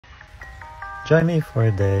Join me for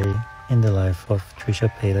a day in the life of Trisha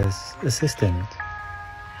Paytas' assistant.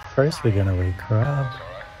 First, we're gonna wake her up.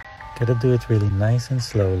 Gotta do it really nice and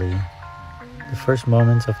slowly. The first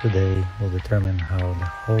moments of the day will determine how the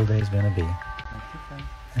whole day is gonna be.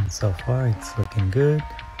 And so far, it's looking good.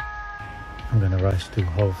 I'm gonna rush to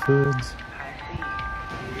Whole Foods.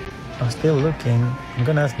 I'm still looking. I'm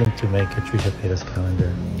gonna ask them to make a Trisha Paytas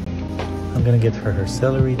calendar. I'm gonna get her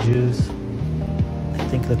celery juice.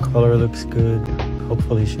 I think the color looks good.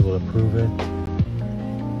 Hopefully she will approve it.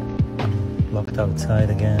 I'm locked outside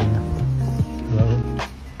again. Hello.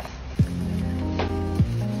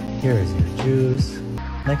 Here is your juice.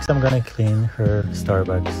 Next I'm gonna clean her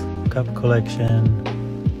Starbucks cup collection.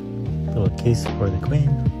 Little kiss for the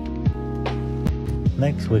queen.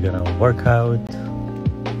 Next we're gonna work out.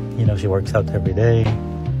 You know, she works out every day.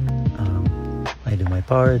 I do my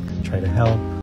part, try to help.